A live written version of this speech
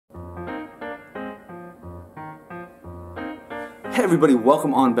Hey everybody,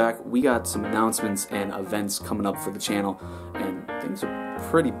 welcome on back. We got some announcements and events coming up for the channel, and things are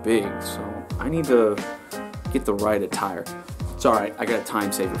pretty big, so I need to get the right attire. It's alright, I got a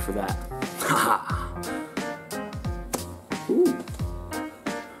time saver for that. Haha. Ooh.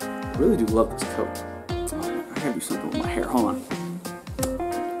 I really do love this coat. Oh, I gotta do something with my hair, hold on.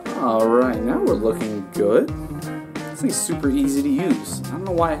 Alright, now we're looking good. This thing's super easy to use. I don't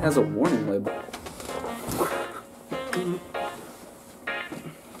know why it has a warning label.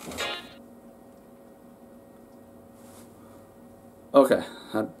 Okay,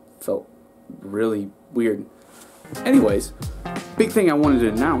 that felt really weird. Anyways, big thing I wanted to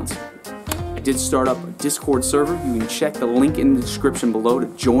announce. I did start up a Discord server. You can check the link in the description below to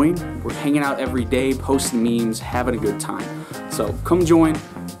join. We're hanging out every day, posting memes, having a good time. So come join.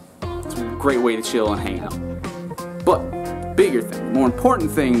 It's a great way to chill and hang out. But bigger thing, the more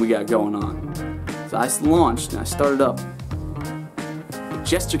important thing we got going on. So I launched and I started up the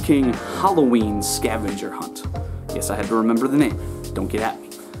Jester King Halloween scavenger hunt. Yes, I had to remember the name. Don't get at me.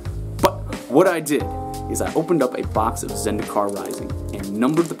 But what I did is I opened up a box of Zendikar Rising and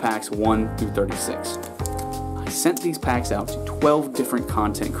numbered the packs 1 through 36. I sent these packs out to 12 different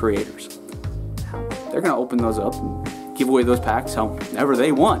content creators. Now, they're going to open those up and give away those packs however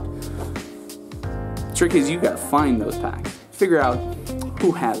they want. The trick is you got to find those packs. Figure out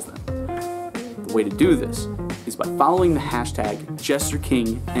who has them. The way to do this is by following the hashtag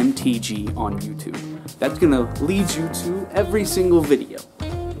JesterKingMTG on YouTube. That's gonna lead you to every single video.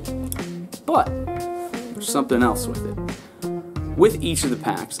 But there's something else with it. With each of the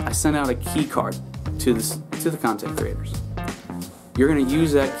packs, I sent out a key card to the content creators. You're gonna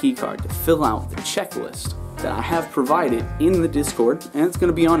use that key card to fill out the checklist that I have provided in the Discord, and it's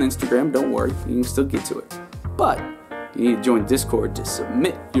gonna be on Instagram, don't worry, you can still get to it. But you need to join Discord to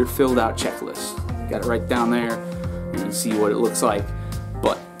submit your filled out checklist. Got it right down there, you can see what it looks like.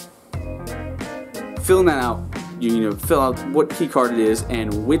 But filling that out, you need to fill out what key card it is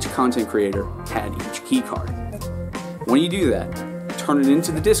and which content creator had each key card. When you do that, turn it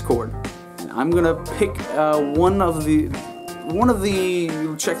into the Discord, and I'm gonna pick one of the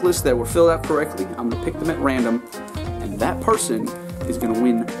checklists that were filled out correctly. I'm gonna pick them at random, and that person is gonna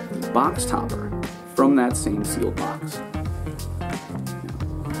win the box topper from that same sealed box.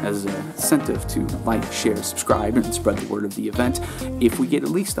 As an incentive to like, share, subscribe, and spread the word of the event. If we get at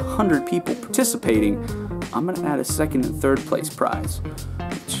least 100 people participating, I'm going to add a second and third place prize,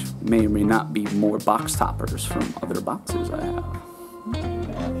 which may or may not be more box toppers from other boxes I have.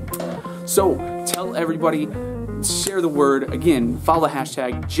 So tell everybody, share the word. Again, follow the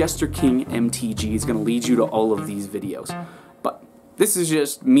hashtag JesterKingMTG. It's going to lead you to all of these videos. But this is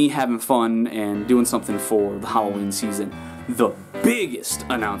just me having fun and doing something for the Halloween season. The biggest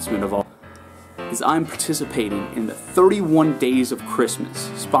announcement of all is I'm participating in the 31 Days of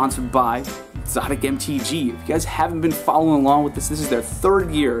Christmas, sponsored by Exotic MTG. If you guys haven't been following along with this, this is their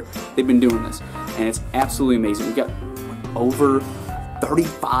 3rd year they've been doing this, and it's absolutely amazing. We've got over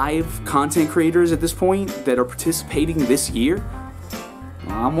 35 content creators at this point that are participating this year.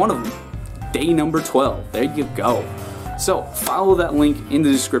 I'm one of them. Day number 12. There you go. So follow that link in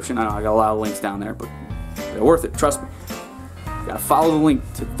the description. I know I got a lot of links down there, but they're worth it, trust me. You gotta follow the link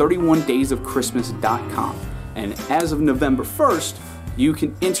to 31daysofchristmas.com, and as of November 1st, you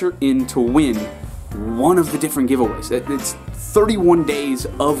can enter in to win one of the different giveaways. It's 31 days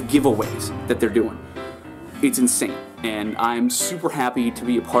of giveaways that they're doing. It's insane, and I'm super happy to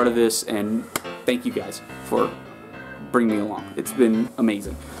be a part of this, and thank you guys for bringing me along. It's been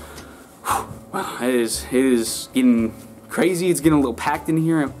amazing. Wow, it is getting crazy. It's getting a little packed in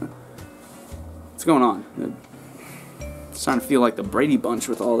here. What's going on? It's starting to feel like the Brady Bunch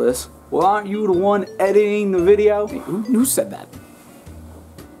with all this. Well, aren't you the one editing the video? Hey, who said that?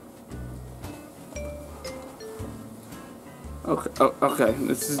 Okay,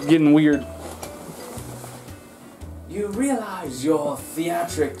 this is getting weird. You realize your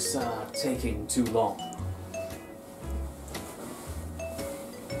theatrics are taking too long.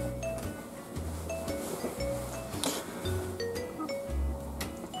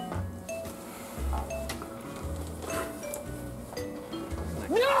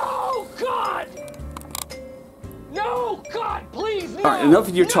 No, God! No, God, please, no! Alright, enough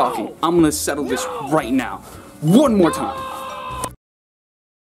of your talking. I'm gonna settle this right now. One more time.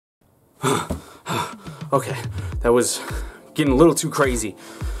 Okay, that was getting a little too crazy.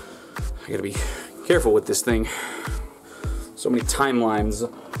 I gotta be careful with this thing. So many timelines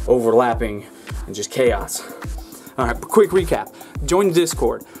overlapping and just chaos. Alright, quick recap. Join the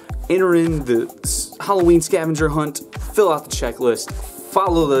Discord. Enter in the Halloween scavenger hunt. Fill out the checklist.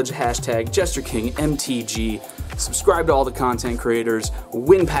 Follow the hashtag JesterKingMTG. subscribe to all the content creators,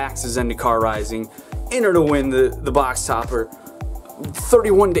 win packs of Zendikar Rising, enter to win the box topper.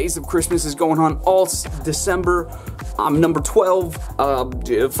 31 Days of Christmas is going on all December. I'm number 12.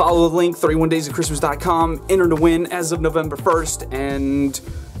 Follow the link, 31daysofchristmas.com. Enter to win as of November 1st. And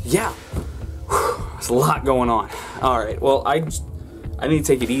yeah, there's a lot going on. Alright, well, I need to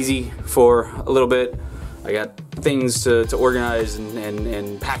take it easy for a little bit. I got things to organize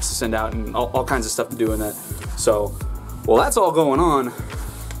and packs to send out and all kinds of stuff to do in that. So, well, that's all going on.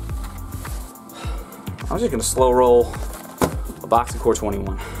 I was just going to slow roll a box of Core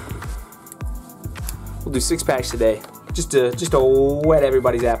 21. We'll do 6 packs today, just to whet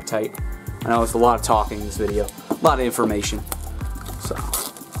everybody's appetite. I know it's a lot of talking in this video, a lot of information. So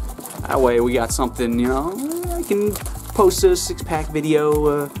that way we got something, you know, I can post a 6-pack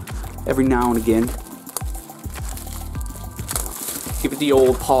video every now and again. Give it the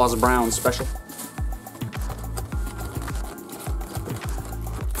old Paws Brown special.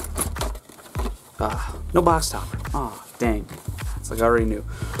 No box topper. Ah, dang. It's like I already knew.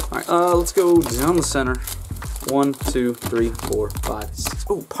 Alright, let's go down the center. 1, 2, 3, 4, 5, 6.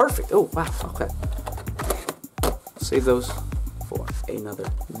 Oh, perfect. Oh, wow. Okay. Save those for another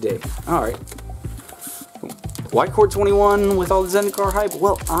day. Alright. Why Core 21 with all the Zendikar hype?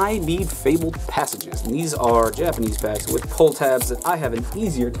 Well, I need Fabled Passages. And these are Japanese packs with pull tabs that I have an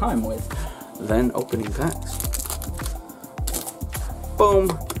easier time with than opening packs. Boom.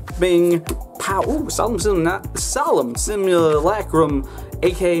 Bing. Pow. Ooh, Solemn Simulacrum,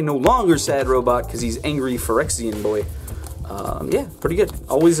 aka no longer Sad Robot, because he's angry Phyrexian boy. Yeah, pretty good.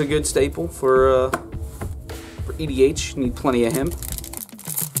 Always a good staple for EDH. Need plenty of him.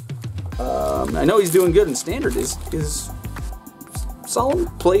 I know he's doing good in Standard. Is Solemn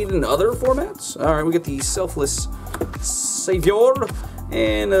played in other formats? Alright, we get the Selfless Savior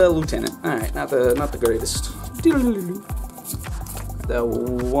and Lieutenant. Alright, not the greatest. That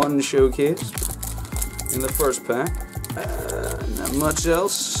one showcase in the first pack. Not much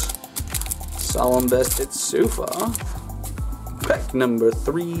else. Solemn Bested Sufa. Pack number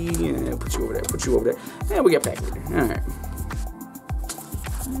 3. Yeah, put you over there. Put you over there. And we got pack leader. All right.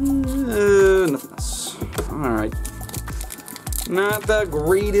 Nothing else. All right. Not the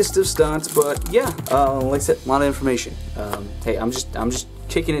greatest of stunts, but yeah. Like I said, a lot of information. Hey, I'm just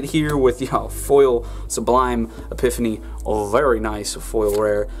kicking it here with foil Sublime Epiphany. Oh, very nice foil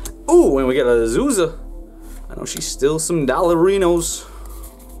rare. Ooh, and we got a Azusa. I know she's still some Dollarinos.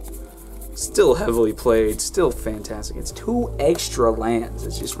 Still heavily played, still fantastic. It's 2 extra lands.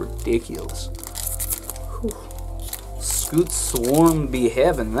 It's just ridiculous. Whew. Scoot Swarm be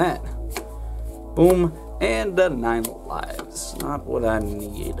having that. Boom, and 9 lives. Not what I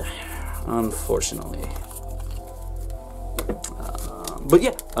need, unfortunately. But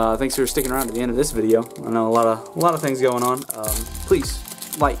yeah, thanks for sticking around to the end of this video. I know a lot of things going on. Please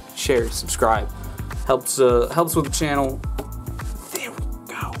like, share, subscribe. Helps with the channel. There we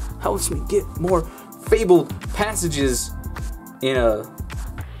go. Helps me get more Fabled Passages in a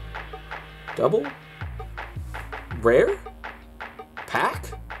double rare pack.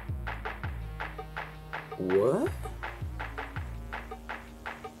 What?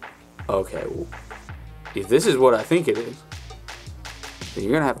 Okay, well, if this is what I think it is, then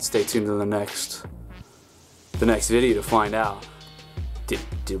you're gonna have to stay tuned to the next video to find out.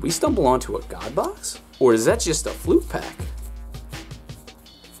 Did we stumble onto a God box? Or is that just a flute pack?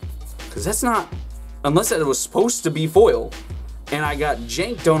 Because that's not, unless it was supposed to be foil, and I got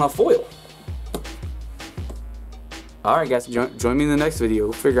janked on a foil. Alright guys, join me in the next video.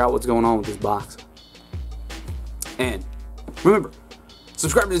 We'll figure out what's going on with this box. And remember,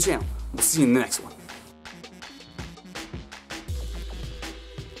 subscribe to the channel. We'll see you in the next one.